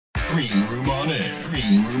Green Room on Air.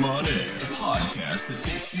 Green Room on Air. The podcast that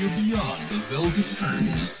takes you beyond the velvet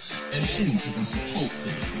curtains and into the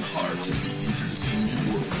pulsating heart of the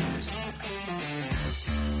entertainment world.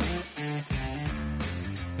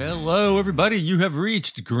 Hello, everybody. You have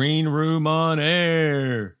reached Green Room on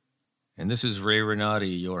Air. And this is Ray Renati,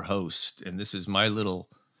 your host. And this is my little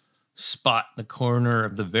spot in the corner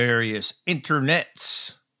of the various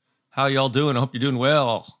internets. How y'all doing? I hope you're doing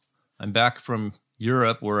well. I'm back from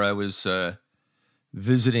Europe, where I was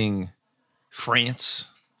visiting France,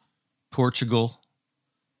 Portugal,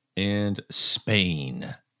 and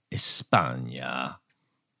Spain. España.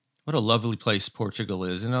 What a lovely place Portugal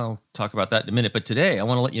is, and I'll talk about that in a minute. But today, I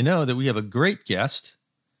want to let you know that we have a great guest.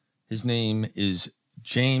 His name is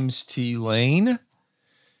James T. Lane,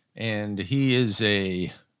 and he is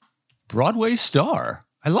a Broadway star.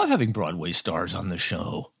 I love having Broadway stars on the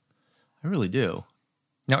show. I really do.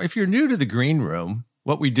 Now, if you're new to the Green Room,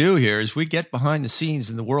 what we do here is we get behind the scenes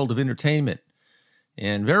in the world of entertainment.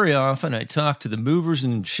 And very often I talk to the movers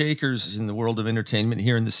and shakers in the world of entertainment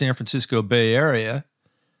here in the San Francisco Bay Area.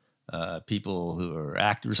 People who are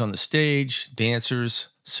actors on the stage, dancers,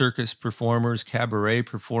 circus performers, cabaret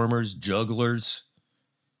performers, jugglers,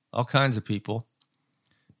 all kinds of people.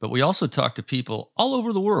 But we also talk to people all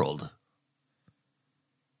over the world.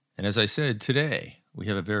 And as I said, today we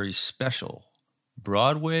have a very special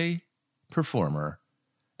Broadway performer,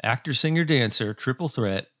 actor, singer, dancer, triple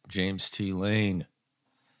threat, James T. Lane.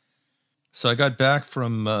 So I got back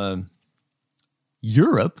from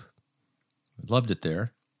Europe. Loved it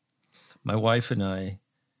there. My wife and I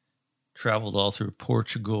traveled all through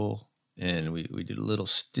Portugal, and we did a little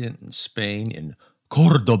stint in Spain, in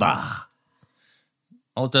Cordoba.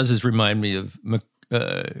 All it does is remind me of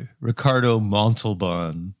Ricardo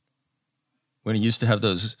Montalban, when he used to have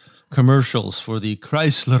those commercials for the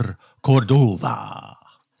Chrysler Cordova.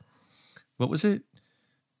 What was it?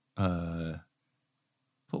 What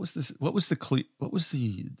was this? What was the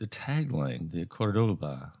tagline? The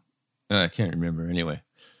Cordova. I can't remember. Anyway,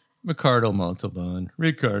 Ricardo Montalban.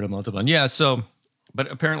 Yeah. So, but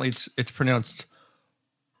apparently it's pronounced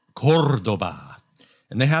Cordoba,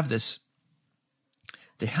 and they have this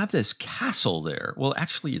castle there. Well,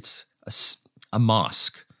 actually, it's a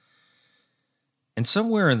mosque. And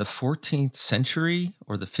somewhere in the 14th century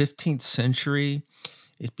or the 15th century,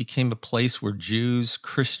 it became a place where Jews,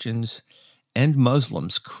 Christians, and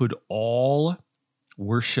Muslims could all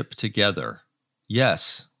worship together.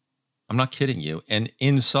 Yes, I'm not kidding you. And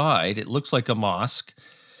inside, it looks like a mosque,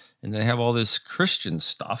 and they have all this Christian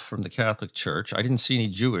stuff from the Catholic Church. I didn't see any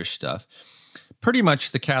Jewish stuff. Pretty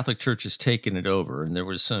much the Catholic Church has taken it over, and there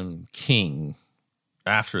was some king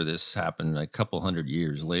after this happened a couple hundred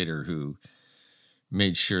years later who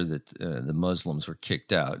made sure that the Muslims were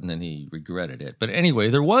kicked out, and then he regretted it. But anyway,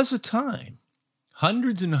 there was a time,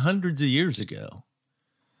 hundreds and hundreds of years ago,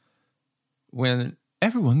 when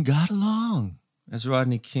everyone got along, as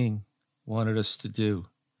Rodney King wanted us to do.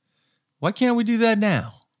 Why can't we do that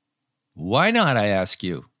now? Why not, I ask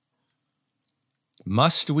you?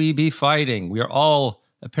 Must we be fighting? We are all,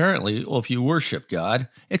 apparently, well, if you worship God,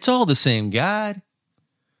 it's all the same God.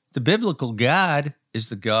 The biblical God is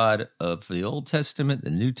the God of the Old Testament, the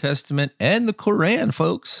New Testament, and the Quran,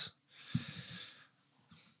 folks.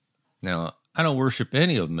 Now, I don't worship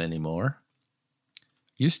any of them anymore.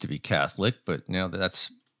 Used to be Catholic, but now that's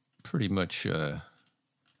pretty much, I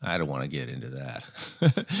don't want to get into that.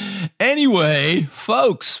 Anyway,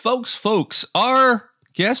 folks, our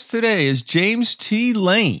guest today is James T.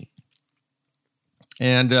 Lane.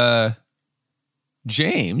 And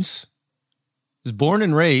James was born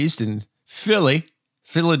and raised in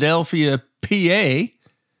Philadelphia, PA,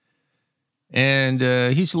 and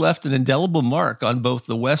he's left an indelible mark on both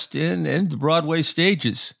the West End and the Broadway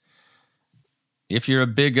stages. If you're a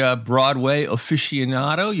big Broadway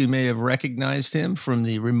aficionado, you may have recognized him from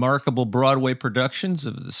the remarkable Broadway productions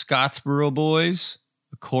of The Scottsboro Boys,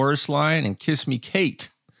 The Chorus Line, and Kiss Me Kate.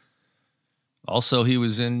 Also, he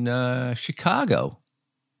was in Chicago,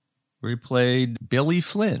 where he played Billy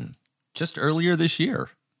Flynn just earlier this year.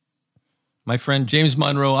 My friend James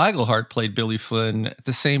Monroe Iglehart played Billy Flynn at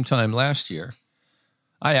the same time last year.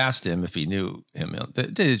 I asked him if he knew him.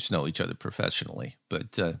 They just know each other professionally.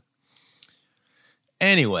 But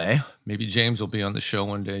anyway, maybe James will be on the show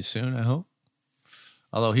one day soon, I hope.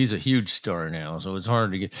 Although he's a huge star now, so it's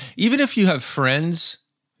hard to get. Even if you have friends,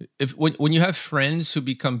 when you have friends who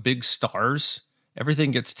become big stars, everything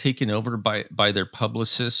gets taken over by their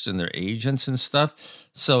publicists and their agents and stuff.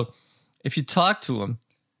 So if you talk to them,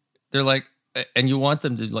 they're like, and you want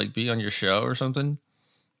them to like be on your show or something,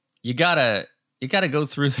 you gotta you got to go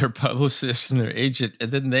through their publicist and their agent,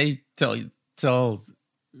 and then they tell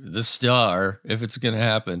the star if it's going to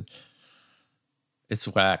happen. It's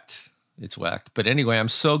whacked. It's whacked. But anyway, I'm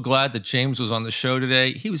so glad that James was on the show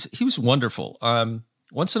today. He was wonderful.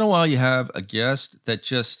 Once in a while, you have a guest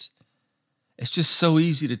that it's just so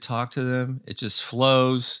easy to talk to them. It just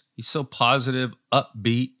flows. He's so positive,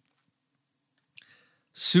 upbeat,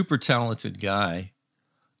 super talented guy.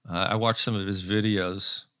 I watched some of his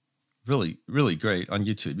videos. Really, really great on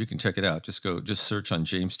YouTube. You can check it out. Just search on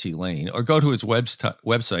James T. Lane or go to his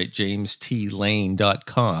website,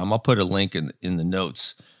 jameslane.com. I'll put a link in the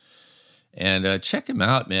notes. And check him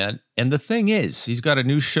out, man. And the thing is, he's got a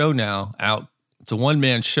new show now out. It's a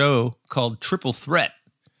one-man show called Triple Threat.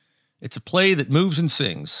 It's a play that moves and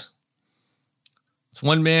sings. It's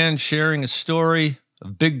one man sharing a story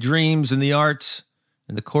of big dreams in the arts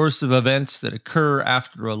in the course of events that occur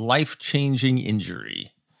after a life-changing injury.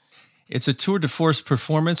 It's a tour de force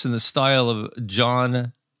performance in the style of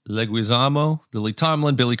John Leguizamo, Lily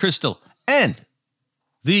Tomlin, Billy Crystal, and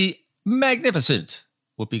the magnificent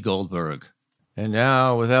Whoopi Goldberg. And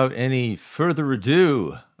now, without any further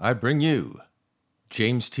ado, I bring you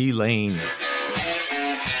James T. Lane.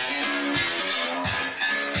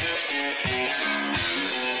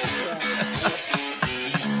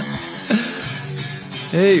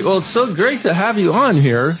 Hey, well, it's so great to have you on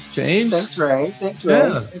here, James. Thanks, Ray.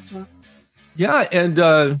 Yeah. Yeah, and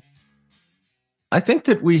I think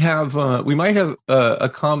that we might have a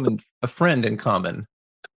friend in common.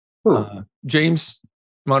 James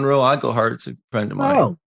Monroe Eaglehart's a friend of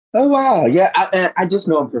mine. Oh, wow. Yeah, I just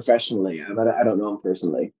know him professionally, but I don't know him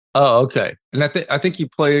personally. Oh, okay. And I think you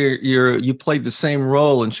played the same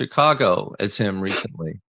role in Chicago as him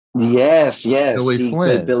recently. Yes. Billy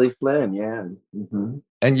Flynn. Billy Flynn, yeah. Mm-hmm.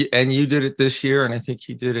 And you did it this year, and I think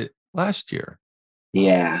he did it last year.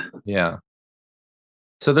 Yeah.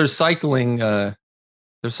 So they're cycling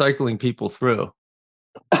people through.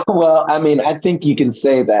 Well, I mean, I think you can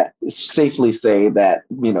safely say that,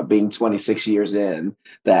 being 26 years in,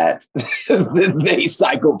 that they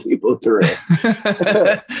cycle people through.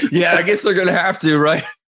 Yeah, I guess they're going to have to, right?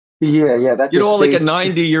 Yeah. That's like a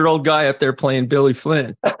 90-year-old guy up there playing Billy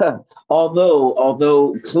Flynn.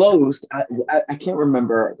 although close, I can't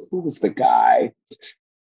remember who was the guy.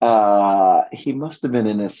 He must have been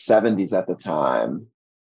in his 70s at the time.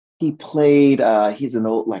 He played, he's an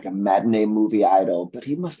old, like a matinee movie idol, but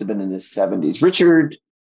he must have been in his 70s. Richard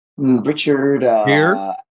Gere?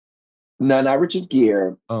 No, not Richard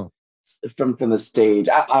Gere. Oh. From the stage.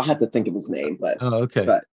 I'll have to think of his name, but. Oh, okay.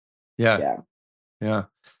 But yeah.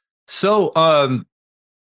 So,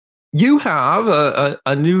 you have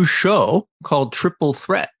a new show called Triple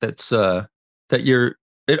Threat. It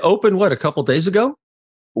opened, a couple days ago?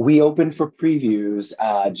 We opened for previews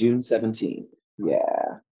June 17th.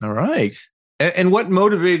 Yeah. All right. And what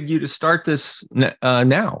motivated you to start this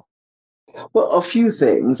now? Well, a few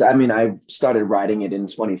things. I mean, I started writing it in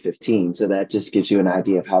 2015, so that just gives you an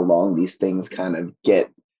idea of how long these things kind of can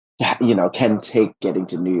take getting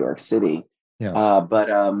to New York City. Yeah. But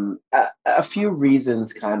a few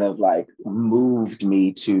reasons kind of like moved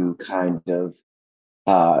me to kind of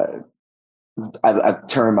a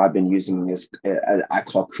term I've been using is I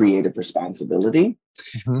call creative responsibility.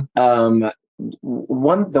 Mm-hmm.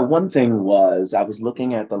 The one thing was I was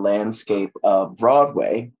looking at the landscape of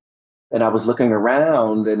Broadway, and I was looking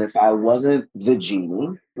around, and if I wasn't the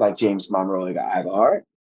genie like James Monroe Eagleheart,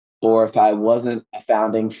 or if I wasn't a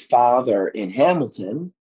founding father in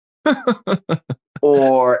Hamilton,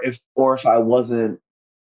 or if I wasn't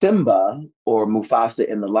Simba or Mufasa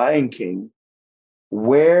in The Lion King,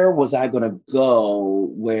 where was I going to go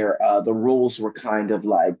where the rules were kind of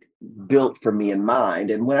like built for me in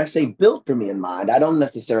mind? And when I say built for me in mind, I don't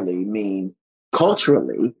necessarily mean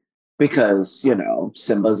culturally, because,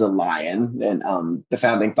 Simba's a lion, and the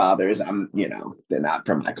founding fathers, they're not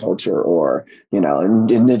from my culture, or,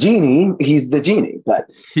 and the genie, he's the genie, but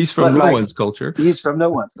he's from no one's culture. He's from no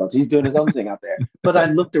one's culture. He's doing his own thing out there. But I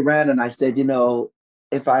looked around and I said,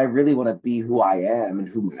 if I really want to be who I am and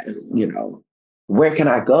where can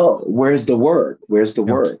I go? Where's the work?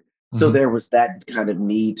 Mm-hmm. So there was that kind of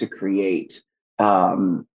need to create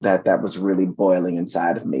that was really boiling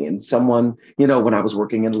inside of me. And someone, when I was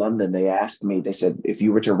working in London, they said, if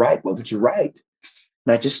you were to write, what would you write?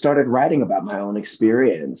 And I just started writing about my own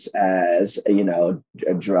experience as, a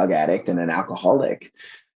drug addict and an alcoholic.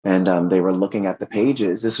 And they were looking at the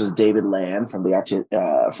pages. This was David Land from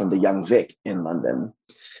the Young Vic in London.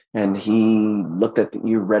 And he looked at,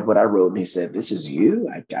 you read what I wrote, and he said, this is you?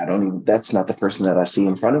 I don't even, that's not the person that I see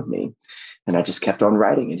in front of me. And I just kept on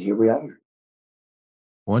writing, and here we are.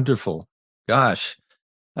 Wonderful. Gosh.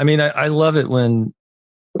 I mean, I love it when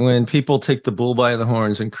people take the bull by the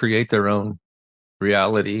horns and create their own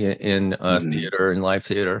reality in Mhm. theater and live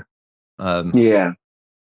theater. Um, Yeah.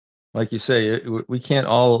 like you say, we can't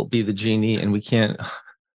all be the genie, and we can't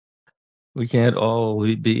all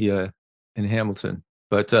be in Hamilton.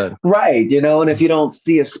 But Right, and if you don't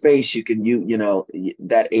see a space, you can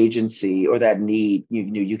that agency or that need,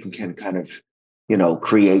 you can kind of,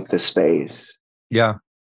 create the space. yeah,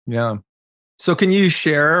 yeah. So can you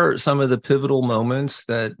share some of the pivotal moments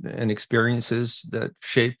that and experiences that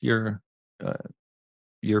shaped uh,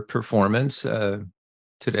 your performance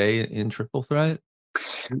today in Triple Threat? I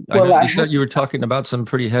know Well, I you have thought you were talking about some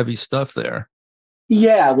pretty heavy stuff there.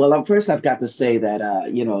 Yeah, well, first I've got to say that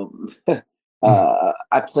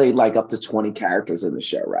I played like up to 20 characters in the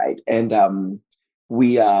show, right? And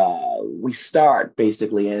we start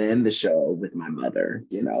basically and end the show with my mother.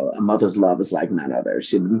 A mother's love is like none other.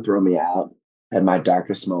 She didn't throw me out at my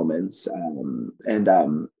darkest moments. And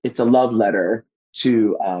it's a love letter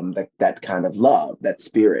to that kind of love, that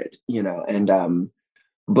spirit, and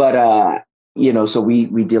but so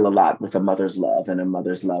we deal a lot with a mother's love and a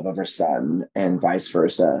mother's love of her son and vice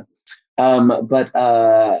versa.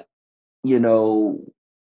 But you know,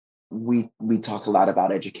 we talk a lot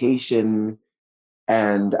about education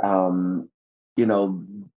and you know,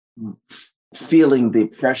 feeling the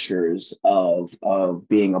pressures of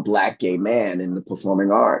being a Black gay man in the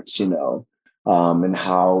performing arts, and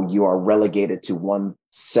how you are relegated to one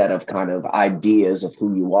set of kind of ideas of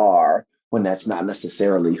who you are when that's not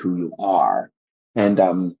necessarily who you are. And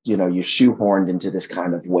you're shoehorned into this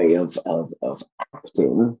kind of way of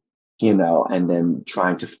acting, and then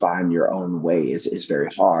trying to find your own way is very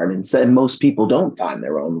hard. And most people don't find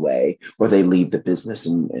their own way, or they leave the business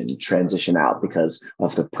and transition out because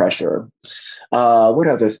of the pressure. What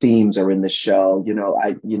other themes are in the show?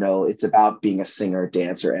 It's about being a singer,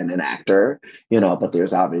 dancer, and an actor. But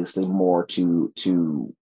there's obviously more to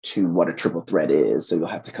what a triple threat is. So you'll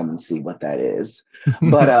have to come and see what that is.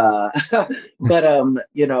 But but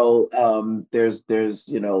there's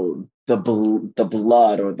the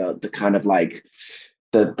blood or the kind of like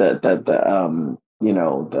the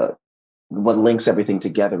the what links everything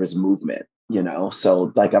together is movement,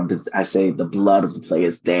 so like I say the blood of the play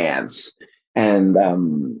is dance. And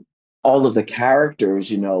all of the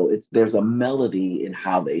characters, there's a melody in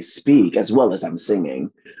how they speak as well as I'm singing,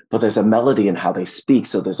 but there's a melody in how they speak,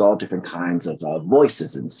 so there's all different kinds of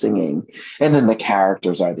voices and singing, and then the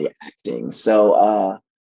characters are the acting. So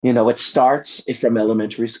it starts from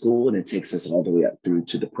elementary school and it takes us all the way up through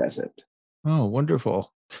to the present. Oh,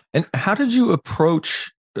 wonderful. And how did you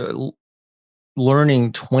approach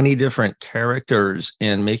learning 20 different characters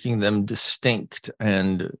and making them distinct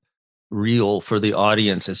and real for the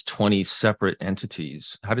audience as 20 separate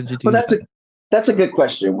entities? How did you Well, do that? that's a good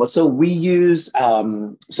question. Well, so we use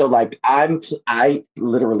so like I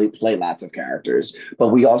literally play lots of characters, but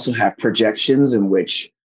we also have projections in which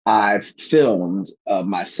I've filmed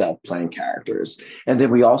myself playing characters, and then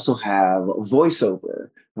we also have voiceover,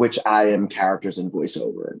 which I am characters in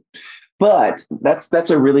voiceover. But that's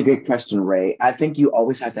a really good question, Ray. I think you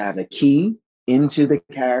always have to have a key into the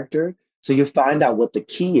character. So you find out what the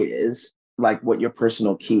key is, like what your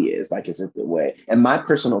personal key is. Like, is it the way? And my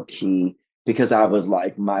personal key, because I was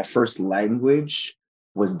like, my first language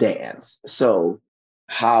was dance. So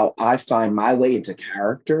how I find my way into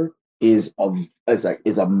character is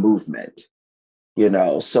a movement,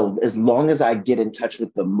 so as long as I get in touch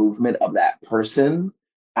with the movement of that person,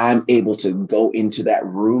 I'm able to go into that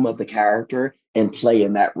room of the character and play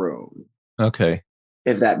in that room, Okay.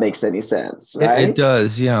 if that makes any sense, It right?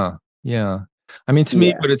 does. Yeah. Yeah. I mean, to me,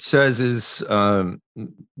 Yeah. what it says is,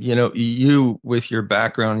 you with your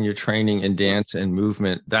background, your training in dance and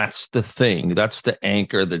movement, that's the thing. That's the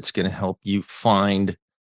anchor that's going to help you find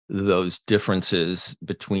those differences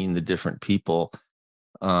between the different people.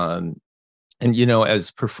 Um, and,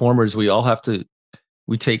 as performers, we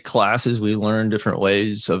take classes, we learn different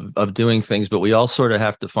ways of doing things, but we all sort of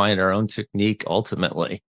have to find our own technique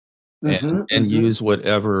ultimately and Hmm. Hmm. use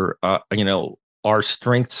whatever our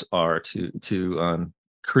strengths are to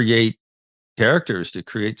create characters, to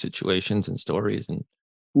create situations and stories. And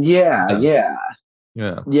Yeah, yeah, yeah.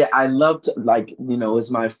 yeah. Yeah, I loved like, it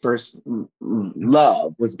was my first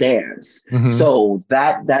love was dance. Hmm. So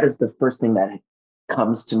that is the first thing that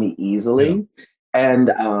comes to me Yeah. easily. And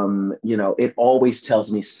it always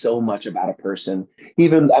tells me so much about a person.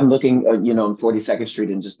 Even I'm looking, on 42nd Street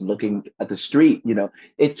and just looking at the street,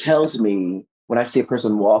 it tells me when I see a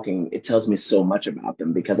person walking, it tells me so much about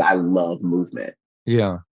them because I love movement,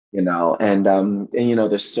 Yeah. and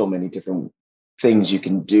there's so many different things you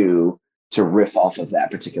can do to riff off of that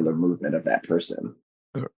particular movement of that person.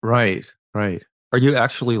 Right, right. Are you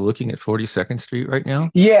actually looking at 42nd Street right now?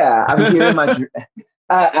 Yeah, I'm here in my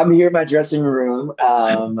I'm here in my dressing room,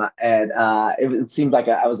 and it seemed like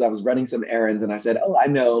I was running some errands, and I said, "Oh, I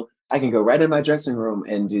know I can go right in my dressing room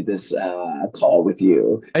and do this call with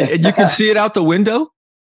you." And you can see it out the window?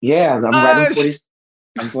 Yeah, I'm right on What? 40.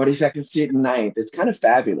 I'm 42nd Street and Ninth. It's kind of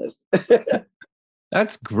fabulous.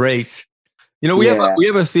 That's great. You know, we have a Yeah, we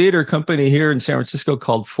have a theater company here in San Francisco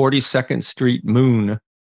called 42nd Street Moon.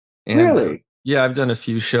 And really. yeah, I've done a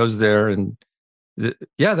few shows there, and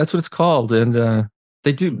yeah, that's what it's called. And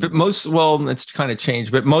they do, but Mhm. well, it's kind of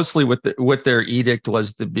changed, but mostly what their edict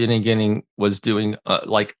was the beginning was doing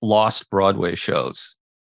like lost Broadway shows.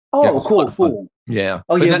 Yeah, it Oh, was a lot cool, of fun. cool. Yeah,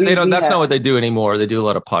 Oh but yeah, they don't. we That's not have what they do anymore. They do a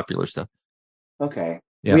lot of popular stuff. okay.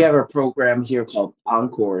 We Yeah. have a program here called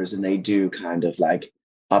Encores, and they do kind of like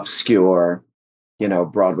obscure,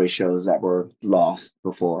 Broadway shows that were lost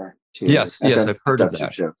before too. Yes. I've Yes, done I've heard of done two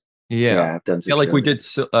that. shows. Yeah. Yeah, I've done two Yeah, like we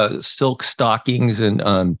shows. did silk stockings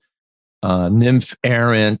and nymph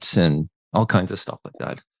errant and all kinds of stuff like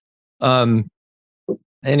that. Um.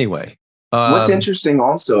 Anyway. What's Um. interesting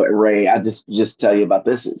also, Ray, I just tell you about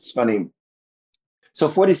this. It's funny. So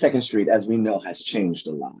 42nd Street, as we know, has changed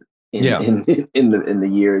a lot in Yeah. in in the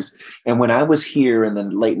years. And when I was here in the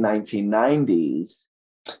late 1990s,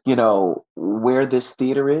 where this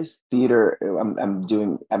theater is,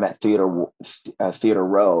 I'm at Theater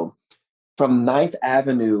Row from Ninth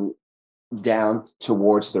Avenue down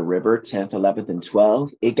towards the river, 10th, 11th, and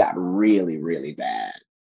 12th. It got really, really bad.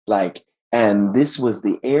 Like, and this was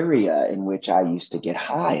the area in which I used to get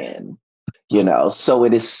high in. So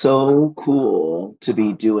it is so cool to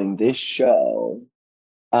be doing this show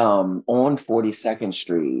on 42nd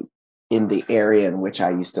Street in the area in which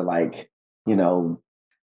I used to like, you know,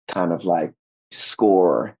 kind of like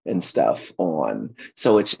score and stuff on.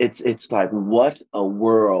 So it's like what a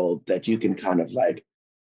world that you can kind of like,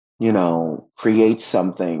 create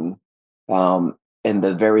something and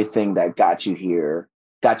the very thing that got you here,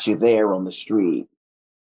 got you there on the street,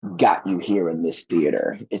 got you here in this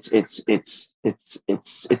theater. It's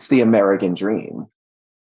the American dream.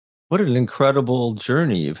 What an incredible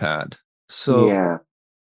journey you've had. So Yeah.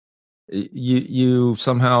 you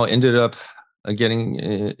somehow ended up getting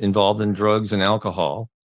involved in drugs and alcohol.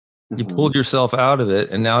 You Hmm. pulled yourself out of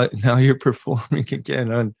it, and now you're performing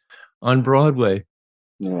again on Broadway.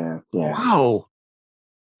 Yeah. Yeah. Wow,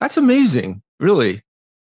 that's amazing. Really,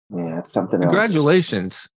 Yeah. It's something else.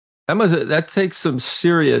 congratulations. That takes some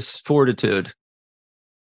serious fortitude.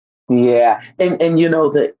 Yeah, and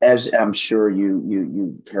that, as I'm sure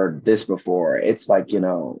you've heard this before, it's like,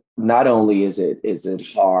 not only is it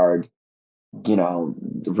hard,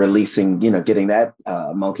 releasing, getting that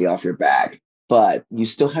monkey off your back, but you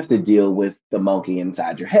still have to deal with the monkey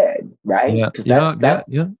inside your head, right? Yeah, Because yeah, yeah,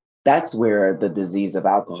 yeah. that's where the disease of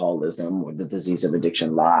alcoholism or the disease of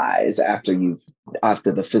addiction lies after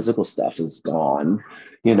the physical stuff is gone.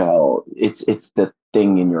 It's the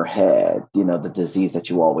thing in your head, the disease that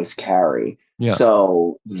you always carry. Yeah.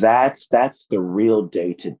 So that's the real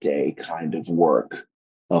day-to-day kind of work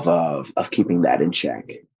of keeping that in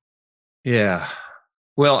check. Yeah.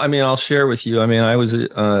 Well, I mean, I'll share with you. I mean, I was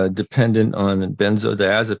dependent on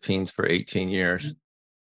benzodiazepines for 18 years,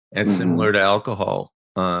 and Hmm. similar to alcohol.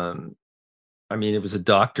 I mean, it was a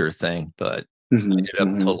doctor thing, but I Hmm. ended up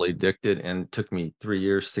Hmm. totally addicted, and it took me 3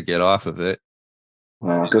 years to get off of it.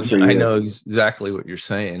 Wow, good for I you. know exactly what you're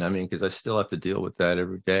saying. I mean, because I still have to deal with that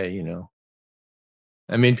every day, you know.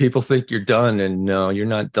 I mean, people think you're done, and no, you're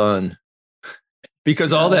not done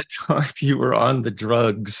because all No. that time you were on the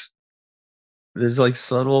drugs. There's like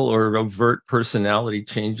subtle or overt personality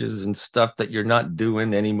changes and stuff that you're not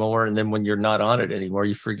doing anymore. And then when you're not on it anymore,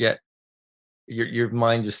 you forget. Your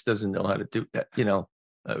mind just doesn't know how to do that, you know.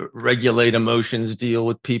 Regulate emotions, deal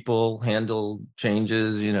with people, handle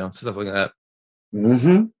changes, you know, stuff like that.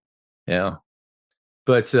 Hmm. Yeah.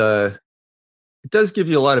 But it does give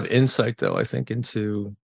you a lot of insight, though, I think,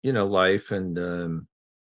 into, you know, life, and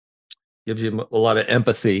gives you a lot of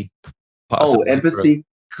empathy, Oh, possibly. empathy,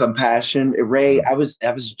 compassion. Ray, Yeah. I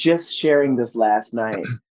was just sharing this last night.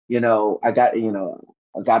 I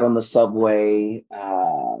got on the subway,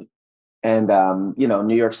 and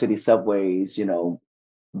New York City subways,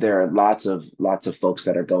 there are lots of folks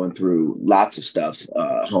that are going through lots of stuff,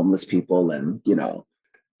 homeless people and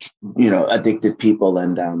addicted people,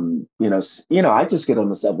 and I just get on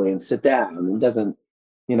the subway and sit down, and it doesn't,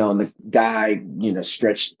 and the guy,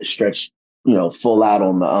 stretched, full out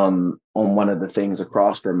on one of the things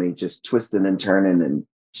across from me, just twisting and turning and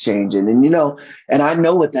changing, and I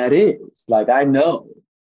know what that is. Like, I know.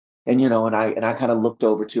 And and I kind of looked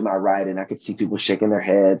over to my right and I could see people shaking their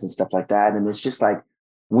heads and stuff like that. And it's just like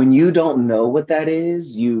when you don't know what that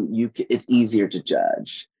is, it's easier to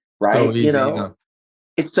judge, So right? easy. Yeah.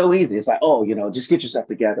 It's so easy. It's like, oh, just get yourself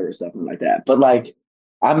together or something like that. But like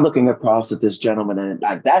I'm looking across at this gentleman and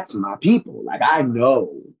like that's my people. Like I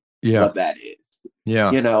know Yeah. what that is.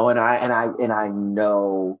 Yeah. And I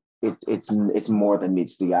know it's more than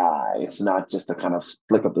meets the eye. It's not just a kind of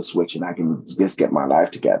flick of the switch and I can just get my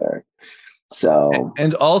life together. So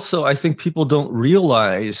And also, I think people don't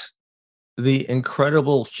realize the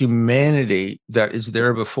incredible humanity that is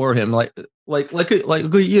there before him. Like look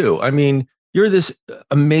at you. I mean, you're this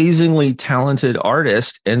amazingly talented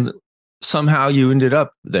artist, and somehow you ended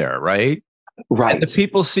up there, right? And the right.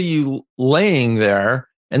 people see you laying there,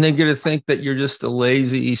 and they get to think that you're just a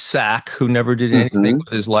lazy sack who never did anything Hmm.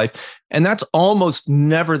 with his life. And that's almost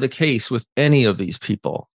never the case with any of these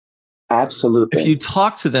people. If Absolutely. you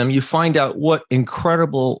talk to them, you find out what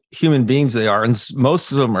incredible human beings they are. And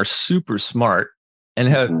most of them are super smart and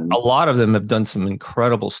have Hmm. a lot of them have done some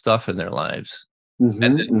incredible stuff in their lives. Hmm.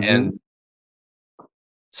 Hmm. And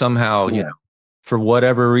somehow, Yeah. for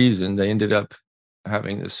whatever reason, they ended up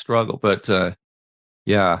having this struggle. But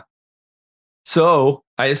yeah. So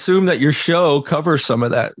I assume that your show covers some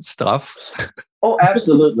of that stuff. Oh,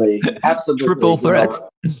 absolutely, Triple absolutely. threat.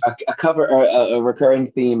 A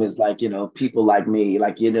recurring theme is like people like me.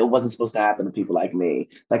 Like it wasn't supposed to happen to people like me.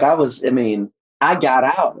 Like I was. I mean, I got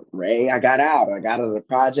out, Ray. I got out. I got out of the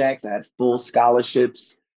projects. I had full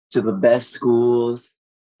scholarships to the best schools.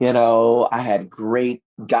 I had great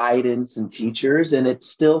guidance and teachers, and it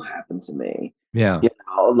still happened to me. Yeah.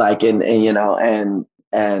 Like and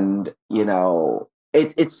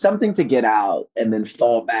it's something to get out and then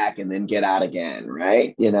fall back and then get out again,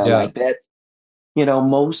 right? Yeah. Like that's,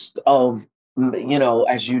 most of,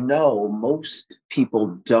 as most people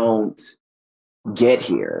don't get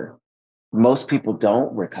here. Most people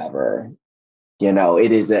don't recover.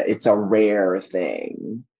 It's a rare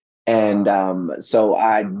thing. And so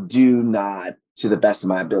I do not, to the best of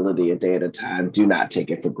my ability, a day at a time, do not take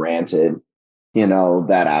it for granted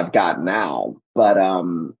that I've gotten out. But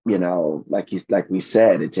like we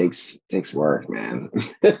said, it takes work, man.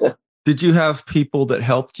 Did you have people that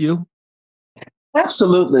helped you?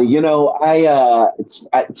 Absolutely.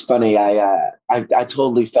 It's funny. I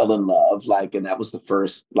totally fell in love, like, and that was the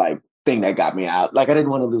first like thing that got me out. Like I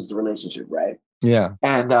didn't want to lose the relationship, right? Yeah.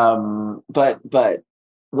 And but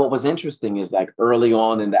what was interesting is like early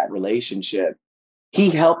on in that relationship, he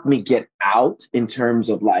helped me get out in terms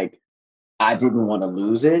of like I didn't want to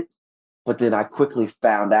lose it. But then I quickly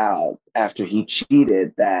found out after he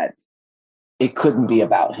cheated that it couldn't be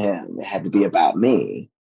about him. It had to be about me.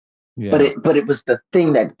 But Yeah. it was the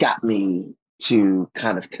thing that got me to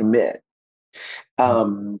kind of commit.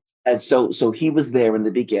 And so he was there in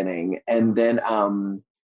the beginning, and then I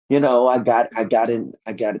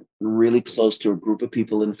got really close to a group of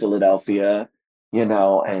people in Philadelphia, and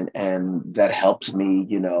that helped me,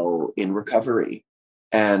 in recovery.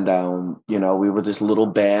 And we were this little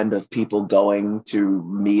band of people going to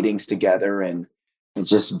meetings together and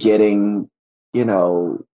just getting, you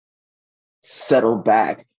know, settled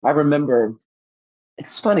back. I remember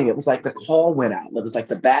it's funny. It was like the call went out. It was like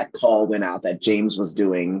the bat call went out that James was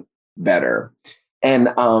doing better. And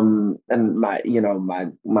my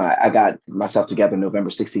I got myself together November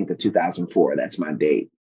 16th of 2004. That's my date.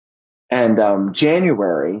 And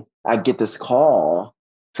January, I get this call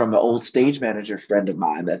from an old stage manager friend of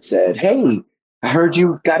mine that said, "Hey, I heard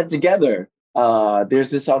you got it together. There's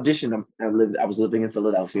this audition. I was living in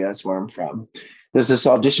Philadelphia. That's where I'm from. There's this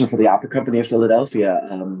audition for the Opera Company of Philadelphia.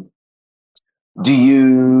 Do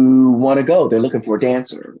you want to go? They're looking for a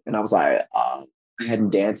dancer." And I was like, I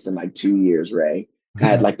hadn't danced in like 2 years, Ray. I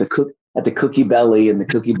had like had the cookie belly and the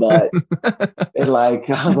cookie butt. And like,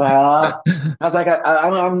 I'm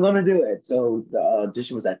going to do it. So the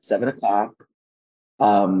audition was at 7 o'clock.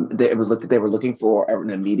 They were looking for an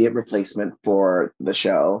immediate replacement for the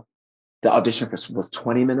show. The audition was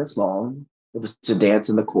 20 minutes long. It was to dance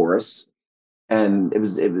in the chorus. And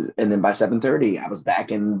and then by 7:30, I was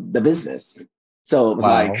back in the business. So it was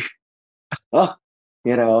like, Wow.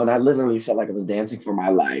 oh, and I literally felt like I was dancing for my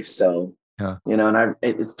life. So, Yeah. and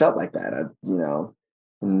it felt like that,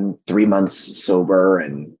 in 3 months sober,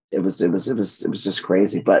 and it was just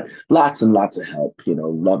crazy, but lots and lots of help,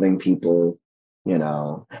 loving people,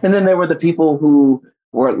 and then there were the people who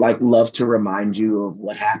were like, love to remind you of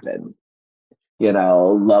what happened,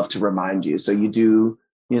 love to remind you. So you do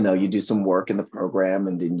you do some work in the program,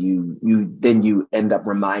 and then you end up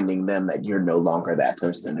reminding them that you're no longer that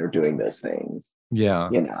person or doing those things. Yeah.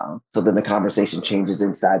 So then the conversation changes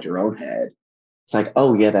inside your own head. It's like,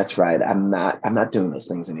 oh yeah, that's right. I'm not doing those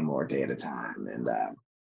things anymore day at a time.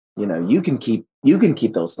 And you can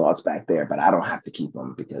keep those thoughts back there, but I don't have to keep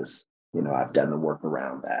them because I've done the work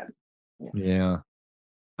around that. Yeah. Yeah.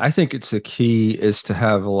 I think it's the key is to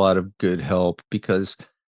have a lot of good help because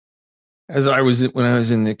when I was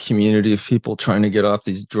in the community of people trying to get off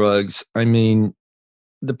these drugs, I mean,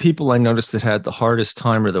 the people I noticed that had the hardest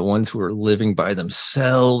time are the ones who were living by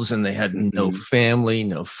themselves and they had no Mhm. family,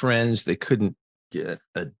 no friends. They couldn't get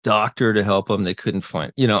a doctor to help them. They couldn't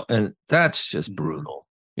find, and that's just brutal,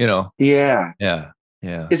 you know? Yeah, Yeah.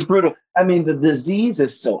 Yeah. it's brutal. I mean, the disease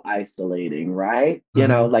is so isolating, right?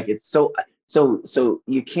 Hmm. Like it's so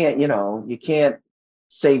you can't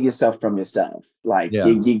save yourself from yourself. Like Yeah.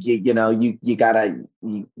 you gotta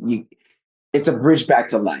you it's a bridge back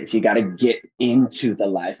to life. You got to get into the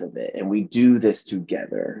life of it. And we do this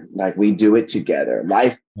together. Like we do it together.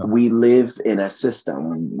 Life, Yeah. we live in a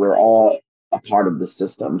system. We're all a part of the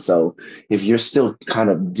system. So if you're still kind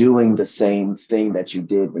of doing the same thing that you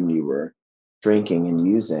did when you were drinking and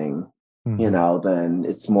using, Mhm. then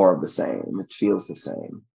it's more of the same. It feels the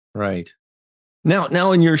same. Right.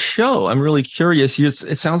 Now in your show, I'm really curious.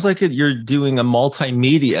 It sounds like you're doing a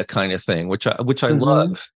multimedia kind of thing, which I Hmm.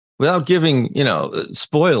 love. Without giving,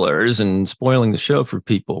 spoilers and spoiling the show for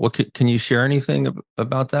people, can you share anything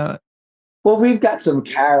about that? Well, we've got some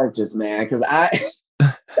characters, man, because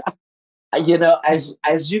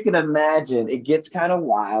as you can imagine, it gets kind of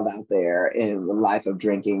wild out there in the life of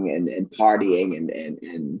drinking and partying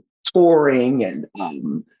and touring and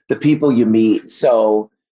the people you meet. So,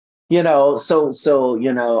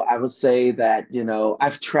 I would say that,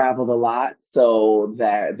 I've traveled a lot. So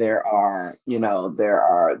that there are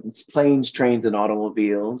planes, trains, and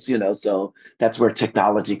automobiles, so that's where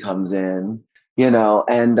technology comes in,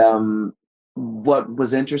 and what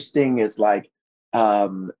was interesting is like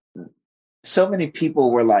um so many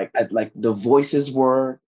people were like the voices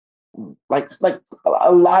were like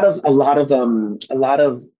a lot of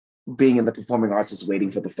being in the performing arts is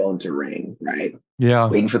waiting for the phone to ring, right? Yeah.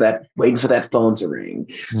 Waiting for that phone to ring.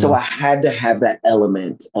 So Yeah. I had to have that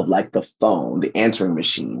element of like the phone, the answering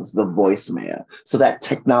machines, the voicemail. So that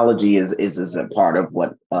technology is a part of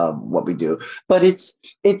what we do. But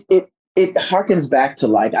it harkens back to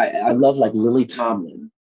like I love like Lily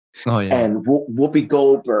Tomlin Oh yeah. and Whoopi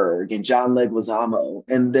Goldberg and John Leguizamo,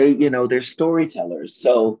 and they're storytellers.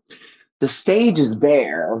 So the stage is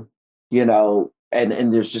bare,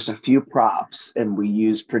 and there's just a few props, and we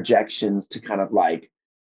use projections to kind of like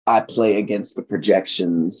I play against the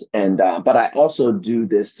projections, and but I also do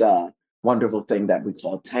this wonderful thing that we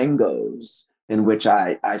call tangos, in which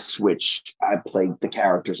I play the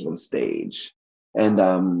characters on stage, and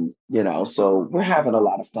so we're having a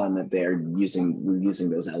lot of fun that we're using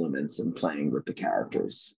those elements and playing with the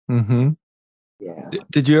characters. Hmm. Yeah.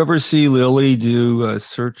 Did you ever see Lily do a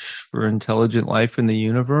Search for Intelligent Life in the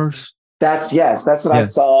Universe? Yes, that's what I Yeah.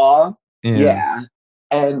 saw. Yeah. Yeah.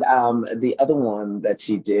 And the other one that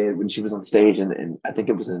she did when she was on stage, and I think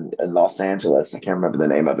it was in Los Angeles. I can't remember the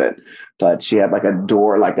name of it, but she had like a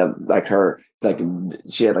door, like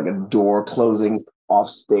she had like a door closing off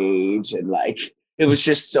stage, and like it was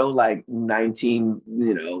just so like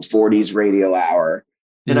 1940s radio hour.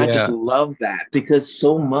 And I just Yeah. love that because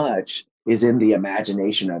so much is in the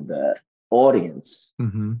imagination of the audience,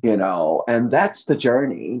 Hmm. and that's the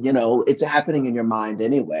journey. It's happening in your mind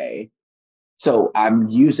anyway. So I'm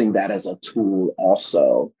using that as a tool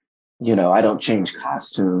also. I don't change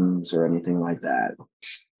costumes or anything like that.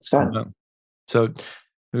 It's fun. Yeah. So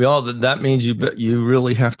that means you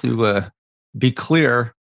really have to be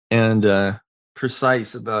clear and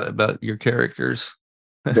precise about your characters,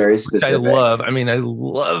 Very which I specific. love. I mean, I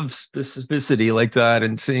love specificity like that,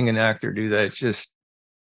 and seeing an actor do that just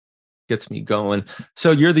gets me going.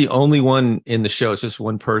 So you're the only one in the show. It's just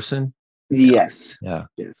one person. Yeah. Yes. Yeah.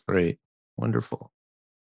 Yes. Great. Wonderful.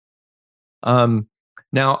 Um,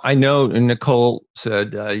 Now I know Nicole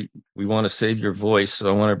said we want to save your voice, so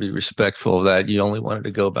I want to be respectful of that. You only wanted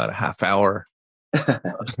to go about a half hour.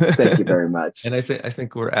 Thank you very much. And I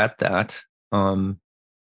think we're at that. Um,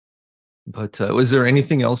 but was there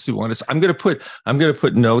anything else you want to? I'm gonna put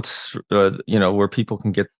notes, where people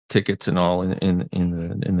can get tickets and all in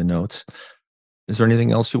the notes. Is there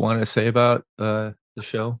anything else you want to say about the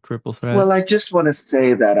show Triple Threat? Well, I just want to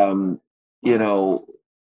say that you know,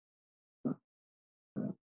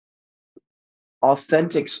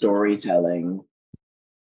 authentic storytelling,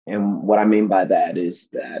 and what I mean by that is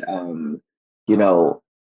that you know,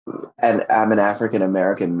 and I'm an African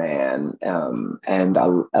American man, and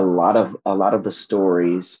a lot of the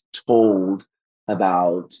stories told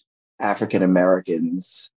about African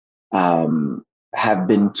Americans um, have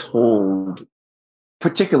been told,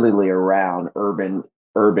 particularly around urban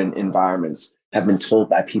environments, have been told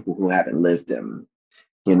by people who haven't lived them.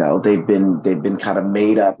 They've been kind of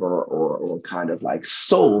made up or kind of like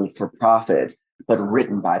sold for profit, but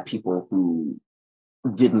written by people who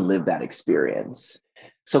didn't live that experience.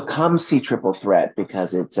 So come see Triple Threat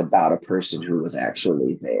because it's about a person who was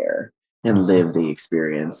actually there and Mhm. lived the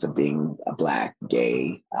experience of being a Black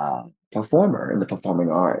gay performer in the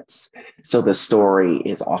performing arts. So the story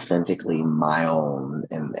is authentically my own,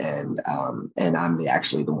 and I'm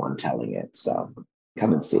actually the one telling it. So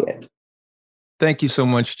come and see it. Thank you so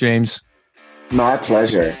much, James. My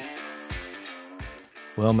pleasure.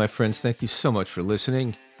 Well, my friends, thank you so much for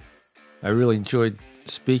listening. I really enjoyed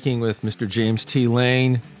speaking with Mr. James T.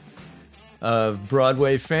 Lane of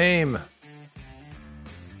Broadway fame.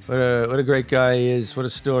 What a great guy he is. What a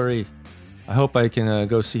story. I hope I can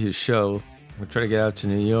go see his show. We'll try to get out to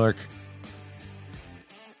New York.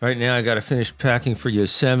 Right now, I got to finish packing for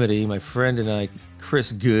Yosemite. My friend and I,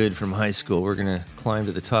 Chris Good from high school, we're going to climb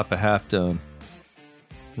to the top of Half Dome.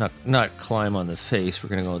 Not climb on the face. We're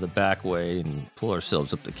going to go the back way and pull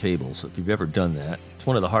ourselves up the cable. So if you've ever done that, it's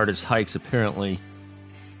one of the hardest hikes apparently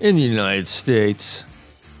in the United States.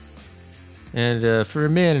 And for a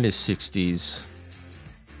man in his 60s,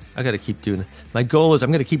 I got to keep doing it. My goal is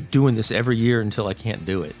I'm going to keep doing this every year until I can't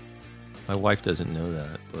do it. My wife doesn't know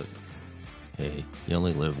that, but hey, you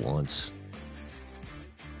only live once.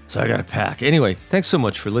 So I got to pack. Anyway, thanks so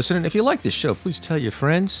much for listening. If you like this show, please tell your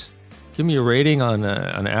friends. Give me a rating on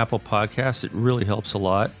Apple Podcasts. It really helps a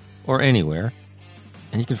lot, or anywhere.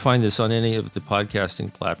 And you can find this on any of the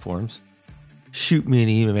podcasting platforms. Shoot me an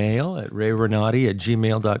email at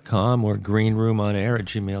rayrenati@gmail.com or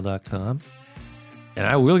greenroomonair@gmail.com. And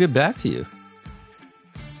I will get back to you.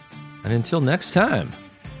 And until next time,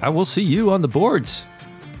 I will see you on the boards.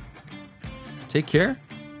 Take care.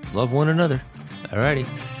 Love one another. Alrighty.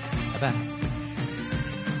 Bye-bye.